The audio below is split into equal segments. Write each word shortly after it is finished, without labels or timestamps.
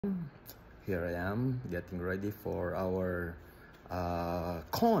Here I am getting ready for our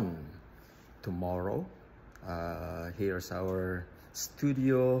con tomorrow. Here's our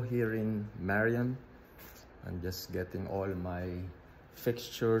studio here in Marion. I'm just getting all my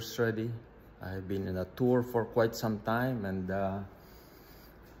fixtures ready. I've been in a tour for quite some time, and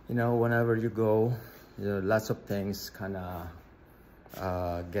you know, whenever you go, you know, lots of things kind of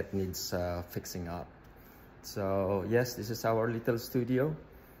needs fixing up. So yes, this is our little studio.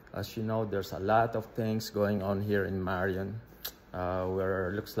 As you know, there's a lot of things going on here in Marion.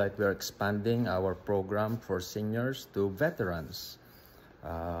 Looks like we're expanding our program for seniors to veterans.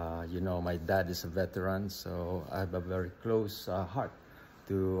 You know, my dad is a veteran, so I have a very close heart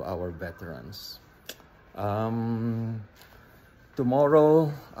to our veterans.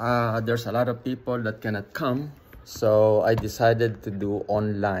 Tomorrow, there's a lot of people that cannot come, so I decided to do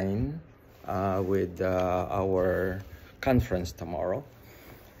online with our conference tomorrow.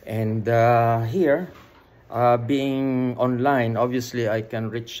 And here, being online, obviously I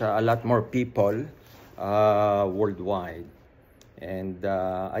can reach a lot more people worldwide. And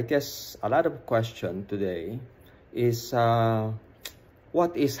I guess a lot of question today is,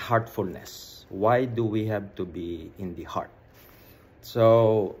 what is heartfulness? Why do we have to be in the heart?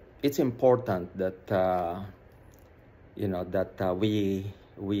 So it's important that you know, that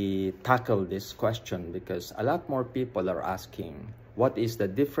we tackle this question, because a lot more people are asking, what is the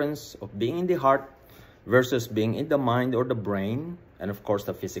difference of being in the heart versus being in the mind or the brain, and of course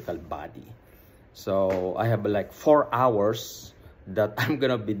the physical body? So I have like 4 hours that I'm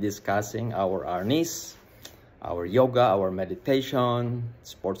gonna be discussing our harness, our yoga, our meditation,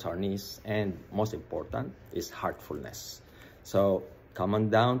 sports harness, and most important is heartfulness. So come on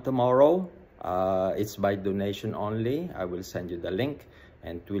down tomorrow. It's by donation only. I will send you the link,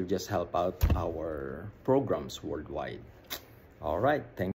 and it will just help out our programs worldwide. All right, thank you.